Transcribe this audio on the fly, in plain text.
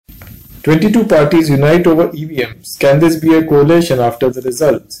22 parties unite over EVMs. Can this be a coalition after the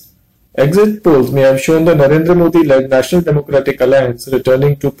results? Exit polls may have shown the Narendra Modi-led National Democratic Alliance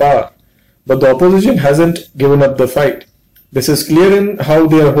returning to power, but the opposition hasn't given up the fight. This is clear in how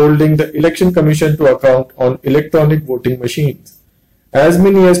they are holding the Election Commission to account on electronic voting machines. As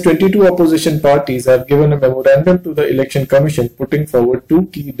many as 22 opposition parties have given a memorandum to the Election Commission putting forward two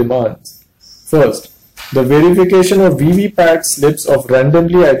key demands. First, the verification of VVPAT slips of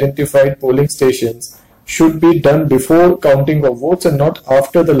randomly identified polling stations should be done before counting of votes and not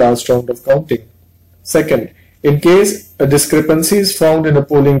after the last round of counting. Second, in case a discrepancy is found in a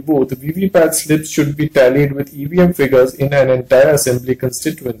polling booth, VVPAT slips should be tallied with EVM figures in an entire assembly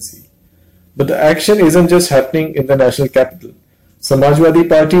constituency. But the action isn't just happening in the national capital. Samajwadi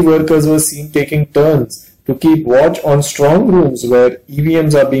Party workers were seen taking turns to keep watch on strong rooms where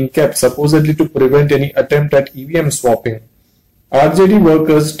EVMs are being kept, supposedly to prevent any attempt at EVM swapping. RJD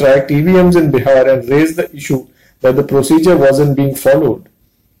workers tracked EVMs in Bihar and raised the issue that the procedure wasn't being followed.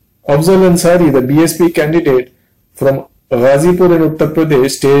 Afzal Ansari, the BSP candidate from Ghazipur in Uttar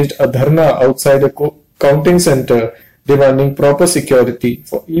Pradesh, staged a dharna outside a counting center demanding proper security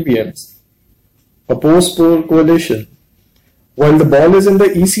for EVMs. A post-poll coalition. While the ball is in the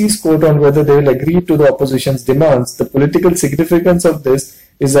EC's court on whether they will agree to the opposition's demands, the political significance of this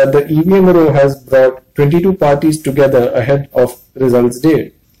is that the EVM row has brought 22 parties together ahead of results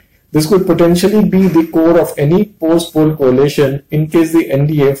day. This could potentially be the core of any post-poll coalition in case the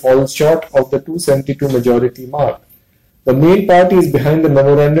NDA falls short of the 272 majority mark. The main parties behind the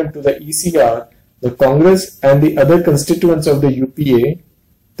memorandum to the ECR, the Congress and the other constituents of the UPA,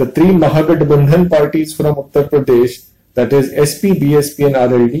 the three Mahagathbandhan parties from Uttar Pradesh, that is SP, BSP and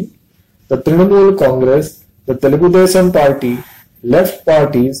RLD, the Trinamool Congress, the Telugu Desam Party, Left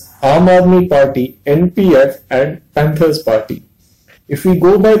Parties, Aam Aadmi Party, NPF and Panthers Party. If we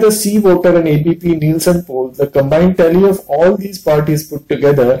go by the C Voter and ABP Nielsen polls, the combined tally of all these parties put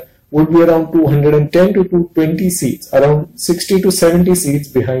together would be around 210 to 220 seats, around 60 to 70 seats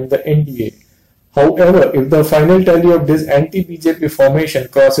behind the NDA. However, if the final tally of this anti-BJP formation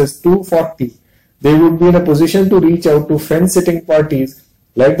crosses 240, they would be in a position to reach out to fence-sitting parties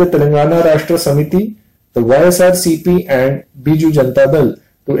like the Telangana Rashtra Samiti, the YSRCP and Biju Janata Dal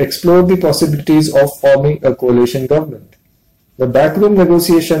to explore the possibilities of forming a coalition government. The backroom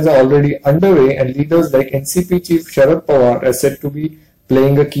negotiations are already underway and leaders like NCP Chief Sharad Pawar are said to be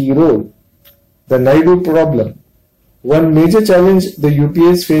playing a key role. The Naidu problem. One major challenge the UPA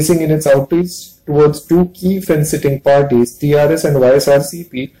is facing in its outreach towards two key fence-sitting parties, TRS and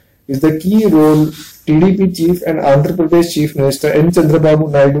YSRCP, is the key role TDP Chief and Andhra Pradesh Chief Minister N. Chandrababu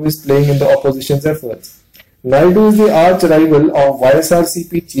Naidu is playing in the opposition's efforts. Naidu is the arch rival of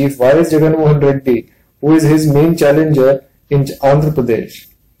YSRCP Chief Y.S. Jagannath Reddy, who is his main challenger in Andhra Pradesh.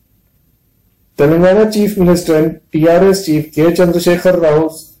 Telangana Chief Minister and TRS Chief K. Chandrasekhar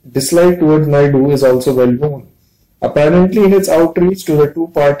Rao's dislike towards Naidu is also well known. Apparently, in its outreach to the two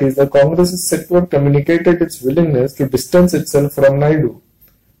parties, the Congress is said to have communicated its willingness to distance itself from Naidu.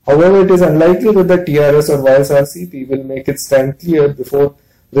 However, it is unlikely that the TRS or YSRCP will make its stand clear before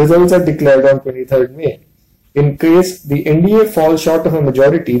results are declared on 23rd May. In case the NDA falls short of a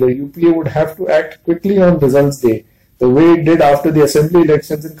majority, the UPA would have to act quickly on results day, the way it did after the assembly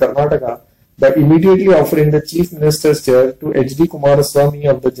elections in Karnataka, by immediately offering the Chief Minister's chair to H.D. Kumaraswamy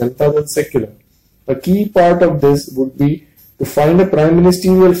of the Janata Dal Secular. A key part of this would be to find a prime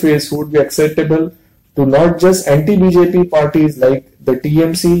ministerial face who would be acceptable to not just anti-BJP parties like the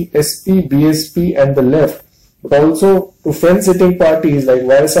TMC, SP, BSP and the left, but also to fence-sitting parties like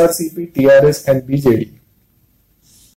YSRCP, TRS and BJD.